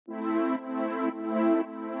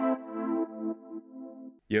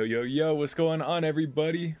Yo, yo, yo, what's going on,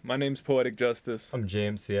 everybody? My name's Poetic Justus. I'm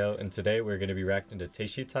JMCL, and today we're going to be reacting to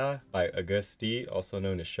Daechwita by Agust D, also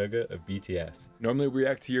known as Suga of BTS. Normally, we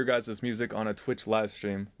react to your guys' music on a Twitch live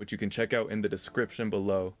stream, which you can check out in the description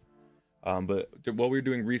below. But while we were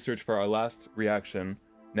doing research for our last reaction,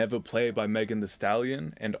 Never Play by Megan Thee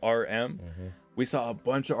Stallion and RM, we saw a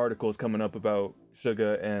bunch of articles coming up about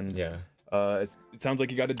Suga, and it sounds like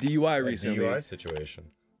he got a DUI recently. DUI situation.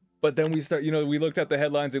 But then we we looked at the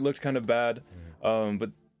headlines, it looked kind of bad.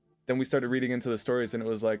 But then we started reading into the stories and it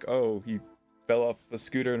was like, oh, he fell off a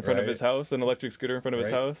scooter in front of his house, an electric scooter in front of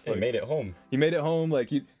his house. He made it home. He made it home.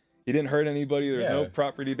 Like he didn't hurt anybody. There's no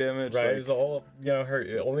property damage. Right, like, it was all, hurt.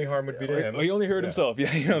 The only harm would be to him. He only hurt himself.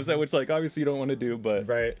 Yeah, you know what I'm saying? Which, like, obviously you don't want to do, but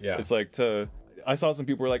it's like I saw some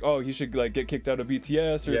people were like, oh, he should like get kicked out of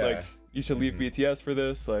BTS, or like you should leave BTS for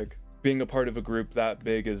this. Like, being a part of a group that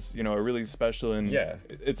big is, a really special, and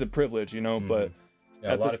it's a privilege, but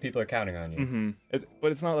a lot of people are counting on you.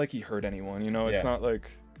 But it's not like he hurt anyone, it's not like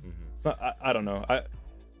it's not, I don't know.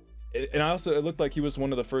 It looked like he was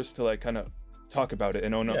one of the first to like kind of talk about it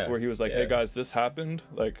and own up, where he was like, hey guys, this happened,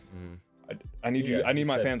 like I need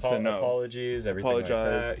my fans to know. Apologies, everything like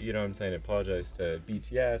that, you know what I'm saying? Apologize to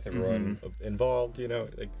BTS, everyone involved,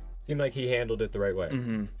 like seemed like he handled it the right way.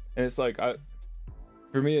 And it's like,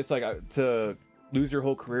 for me, it's like to lose your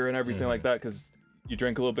whole career and everything like that because you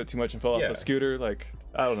drank a little bit too much and fell off a scooter. Like,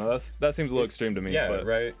 I don't know. That seems a little extreme to me.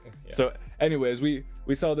 So, anyways, we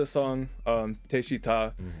saw this song,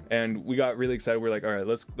 Daechwita, and we got really excited. We're like, all right,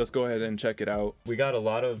 let's go ahead and check it out. We got a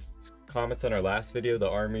lot of comments on our last video. The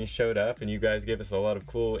army showed up, and you guys gave us a lot of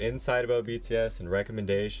cool insight about BTS and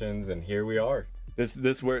recommendations, and here we are.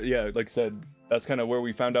 This where like I said, that's kind of where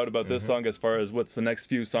we found out about this song as far as what's the next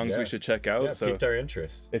few songs we should check out. So piqued our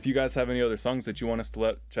interest. If you guys have any other songs that you want us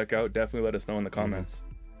to check out, definitely let us know in the comments.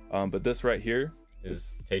 But this right here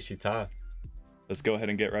is Daechwita. Let's go ahead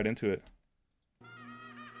and get right into it.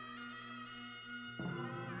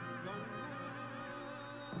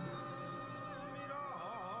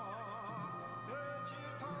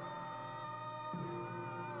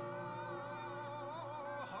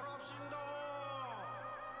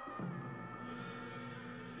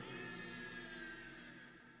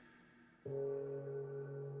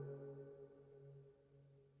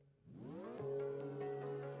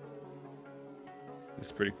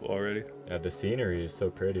 It's pretty cool already. Yeah, the scenery is so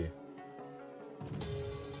pretty.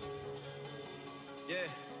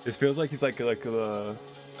 It feels like he's like the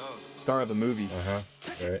star of a movie.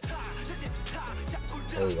 Right.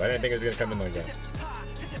 Oh, I didn't think it was gonna come in like that.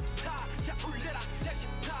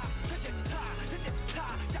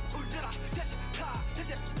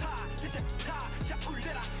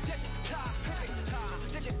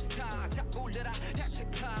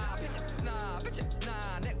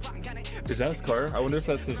 Is that his car? I wonder if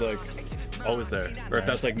that's his like always there, or if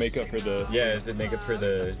that's like makeup for the. Yeah, is it makeup for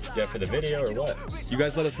the for the video or what? You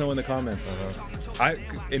guys let us know in the comments.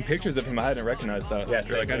 In pictures of him, I hadn't recognized that. Yeah,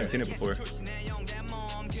 like I hadn't seen it before.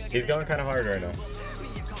 He's going kind of hard right now.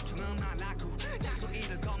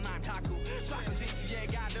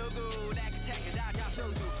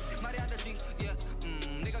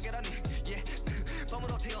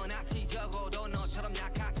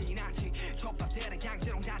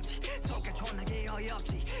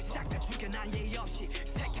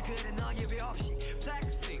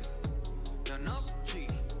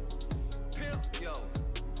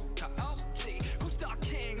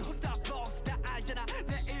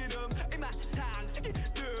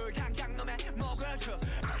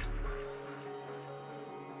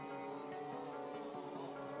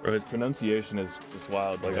 Bro, his pronunciation is just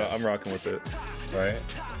wild. Like I'm rocking with it. Right?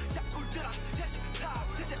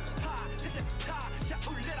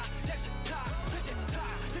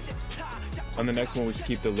 On the next one, we should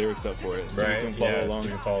keep the lyrics up for it, so we can follow along. So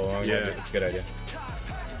we can follow along. Yeah, it's a good idea.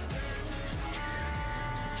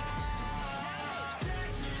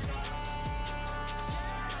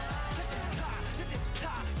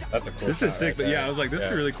 That's a cool. This is sick. But yeah, I was like, this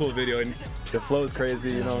is a really cool video, and the flow is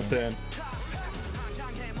crazy. You know what I'm saying?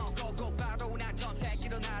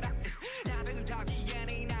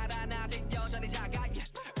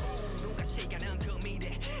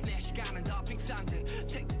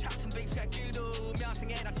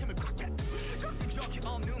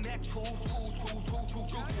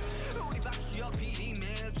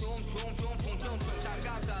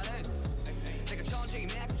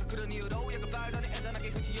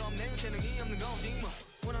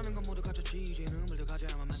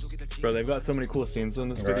 Bro, they've got so many cool scenes in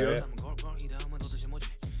this video.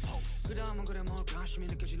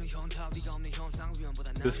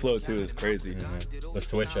 This flow too is crazy. The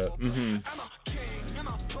switch up.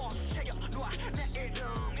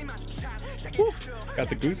 Woo, got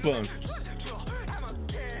the goosebumps.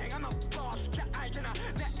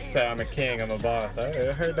 Say I'm a king, I'm a boss.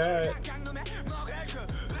 I heard that.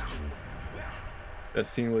 That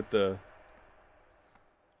scene with the.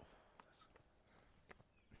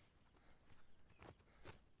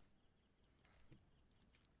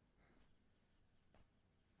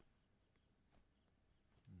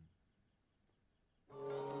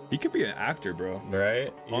 He could be an actor, bro.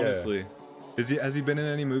 Right? Honestly. Yeah. Has he been in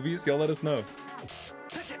any movies? Y'all let us know.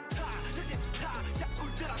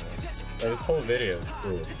 Oh, this whole video is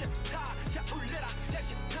cool.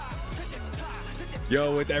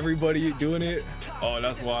 Yo, with everybody doing it. Oh,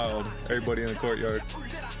 that's wild. Everybody in the courtyard.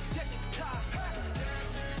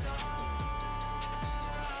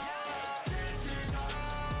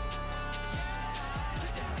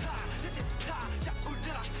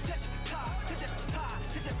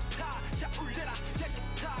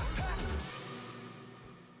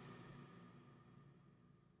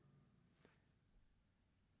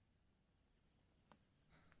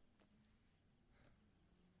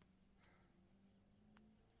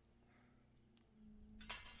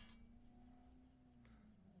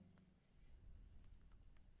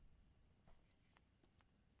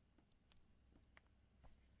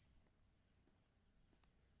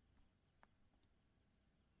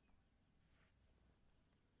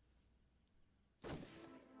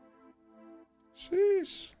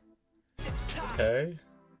 Sheesh. Okay.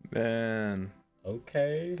 Man.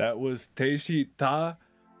 Okay. That was Daechwita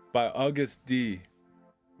by Agust D.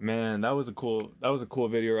 Man, that was a cool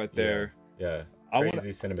video right there. Yeah. Crazy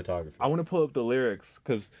cinematography. I want to pull up the lyrics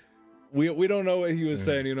because we don't know what he was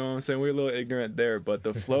saying, you know what I'm saying? We're a little ignorant there, but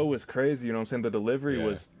the flow was crazy, you know what I'm saying? The delivery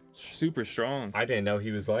was super strong. I didn't know he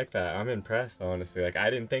was like that. I'm impressed, honestly. Like, I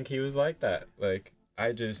didn't think he was like that. Like,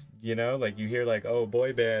 I just, you know, like you hear like, oh,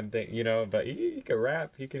 boy band thing, you know, but he can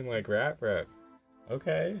rap. He can like rap.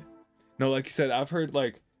 Okay. No, like you said, I've heard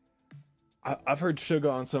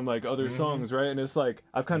Suga on some like other songs, right? And it's like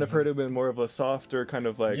I've kind of heard it in more of a softer kind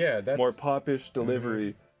of like more popish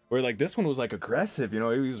delivery. Where like this one was like aggressive, you know,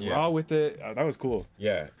 he was raw with it. That was cool.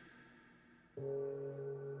 Yeah. I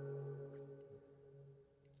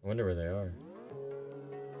wonder where they are.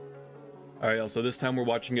 All right, y'all. So this time we're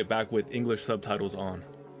watching it back with English subtitles on.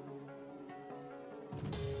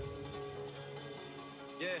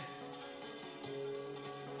 Yeah.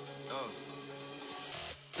 Oh.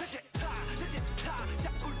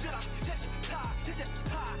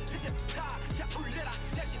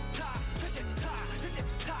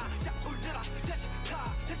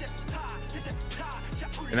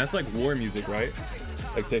 And that's like war music, right?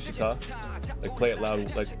 Like Daechwita, like play it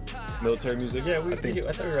loud, like military music. Yeah, I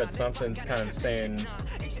thought we read something kind of saying,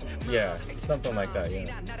 yeah, something like that.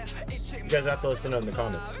 Yeah. You guys have to listen in the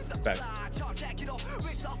comments. Facts.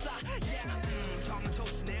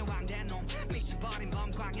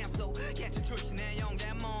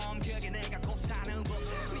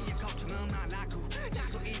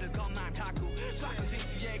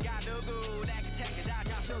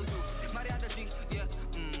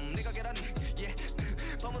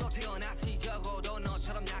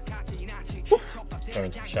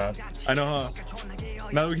 Shots. I know, huh?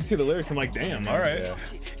 Now that we can see the lyrics, I'm like, damn, all right. Yeah.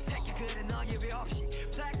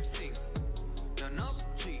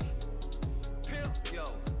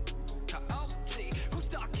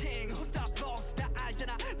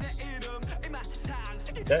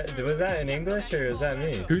 Was that in English or is that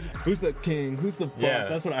me? Who's the king? Who's the boss? Yeah.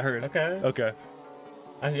 That's what I heard. Okay. Okay.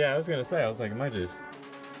 Yeah, I was gonna say. I was like, am I just?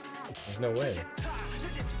 There's no way.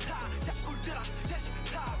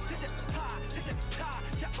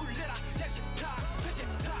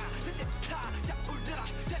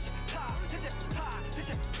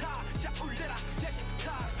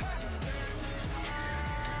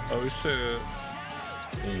 Oh shit.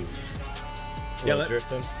 Yeah,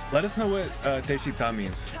 let us know what Daechwita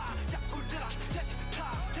means.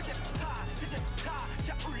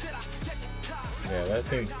 Yeah, that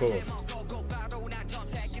seems cool.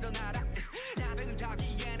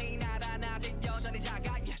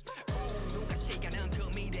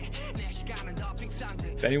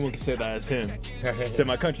 If anyone can say that as him. Said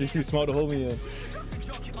my country's too small to hold me in.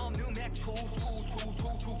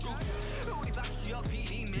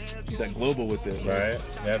 He's like global with it, right?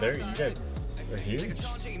 Yeah, you guys are huge.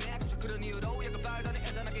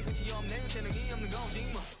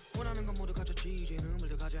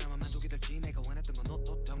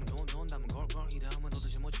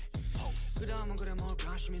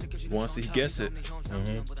 Once he gets it.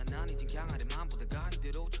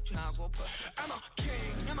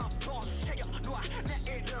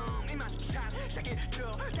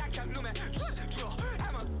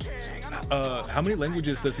 How many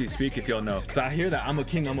languages does he speak, if y'all know? Because I hear that I'm a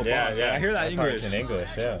king, I'm a boss. Yeah, I hear that English. In English,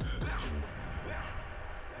 yeah.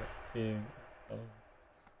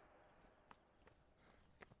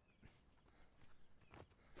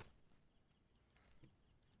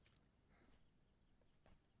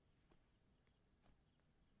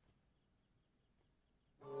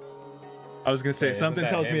 I was gonna say, something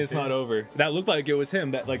tells me it's not over. That looked like it was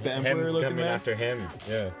him, that like the emperor looking coming man. after him,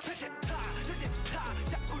 yeah.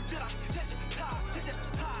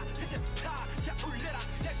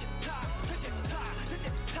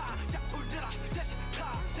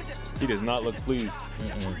 He does not look pleased.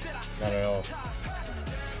 Not at all.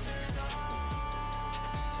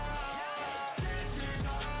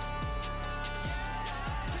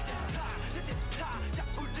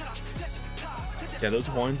 Yeah, those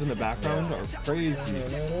horns in the background are crazy.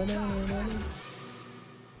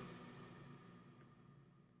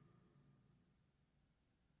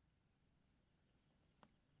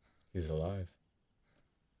 He's alive.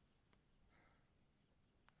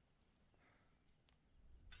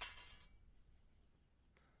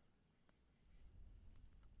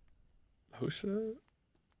 Hosha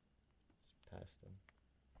Past him.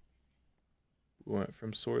 went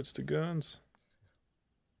from swords to guns.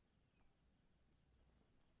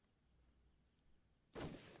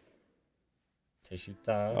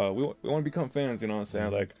 Daechwita. We want to become fans, you know what I'm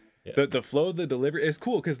saying? Like Yeah. the flow, the delivery, it's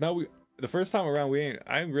cool because now the first time around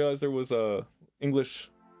I didn't realize there was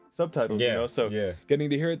English subtitles, you know? So getting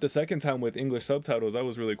to hear it the second time with English subtitles, that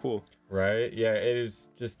was really cool. Right? Yeah, it is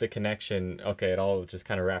just the connection. Okay, it all just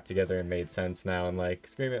kind of wrapped together and made sense now. And like,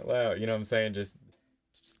 scream it loud, you know what I'm saying? Just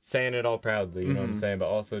saying it all proudly, you know what I'm saying? But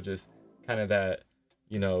also just kind of that,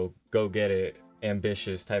 you know, go get it,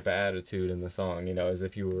 ambitious type of attitude in the song, you know, as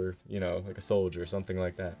if you were, you know, like a soldier or something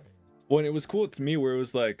like that. Well, and it was cool to me where it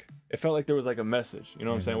was like, it felt like there was like a message, you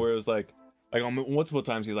know what I'm saying? Where it was like on multiple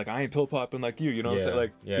times he's like, I ain't pill popping like you know what I'm saying?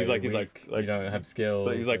 Like he's like you don't have skills.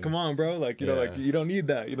 So he's like, come on, bro, like you know, like you don't need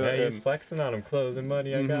that, you know. Yeah, he's flexing on him, clothes and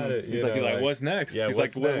money. I got it. He's like, what's next? Yeah, he's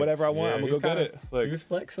like, whatever I want, I'm gonna go get it. Like he was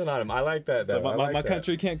flexing on him. I like that. Though. Like, my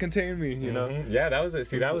country can't contain me, you know. Yeah, that was it.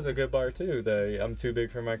 See, that was a good bar too. I'm too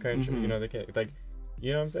big for my country. You know, they can't like.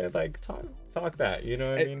 You know what I'm saying? Like, talk that, you know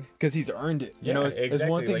what I mean? Because he's earned it. You know, it's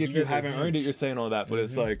one thing like, if you haven't earned it, you're saying all that, but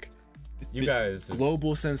it's like, you guys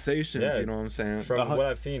global sensations, you know what I'm saying? From what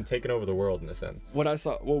I've seen, taking over the world in a sense. What I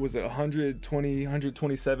saw, what was it,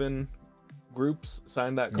 127 groups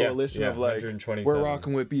signed that coalition of like, we're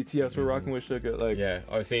rocking with BTS, we're rocking with Suga. Like, I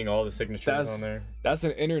was seeing all the signatures on there. That's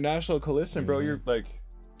an international coalition, bro. You're like,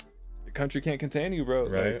 the country can't contain you, bro.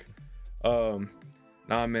 Right. Like,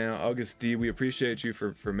 nah, man, Agust D, we appreciate you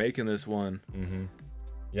for making this one.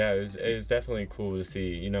 Yeah, it was definitely cool to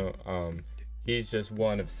see. You know, he's just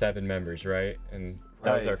one of 7 members, right? And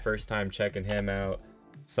that was our first time checking him out.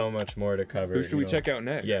 So much more to cover. Who should we check out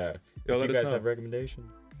next? Yeah. Yo, if you guys have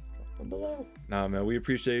recommendations, drop them below. Nah, man, we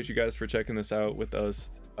appreciate you guys for checking this out with us.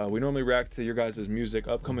 We normally react to your guys' music,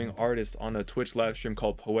 upcoming artists on a Twitch live stream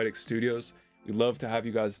called Poetic Studios. We'd love to have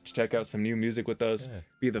you guys check out some new music with us.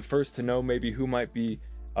 Be the first to know maybe who might be,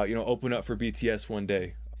 you know, open up for BTS one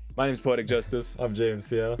day. My name's Poetic Justus. I'm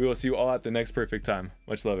JMCL. We will see you all at the next perfect time.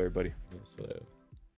 Much love, everybody. Yes,